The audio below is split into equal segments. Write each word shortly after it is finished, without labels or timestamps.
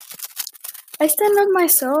I stand on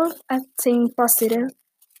myself at saying positive.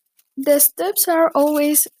 The steps are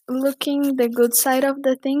always looking the good side of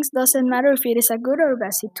the things, doesn't matter if it is a good or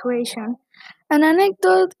bad situation. An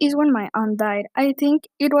anecdote is when my aunt died. I think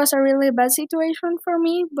it was a really bad situation for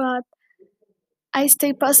me, but I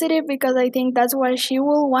stay positive because I think that's what she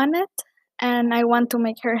will want it, and I want to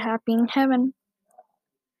make her happy in heaven.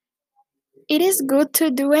 It is good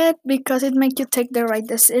to do it because it makes you take the right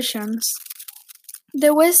decisions.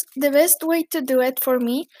 The best way to do it for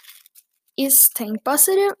me is staying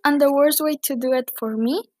positive, and the worst way to do it for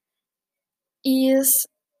me is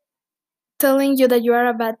telling you that you are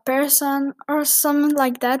a bad person or something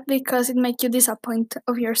like that because it makes you disappoint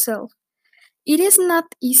of yourself. It is not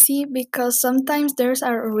easy because sometimes there's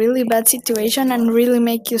a really bad situation and really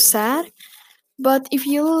make you sad, but if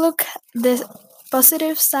you look the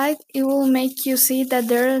positive side, it will make you see that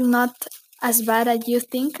they're not as bad as you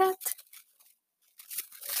think it.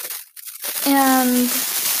 And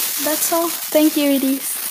that's all. Thank you, Iris.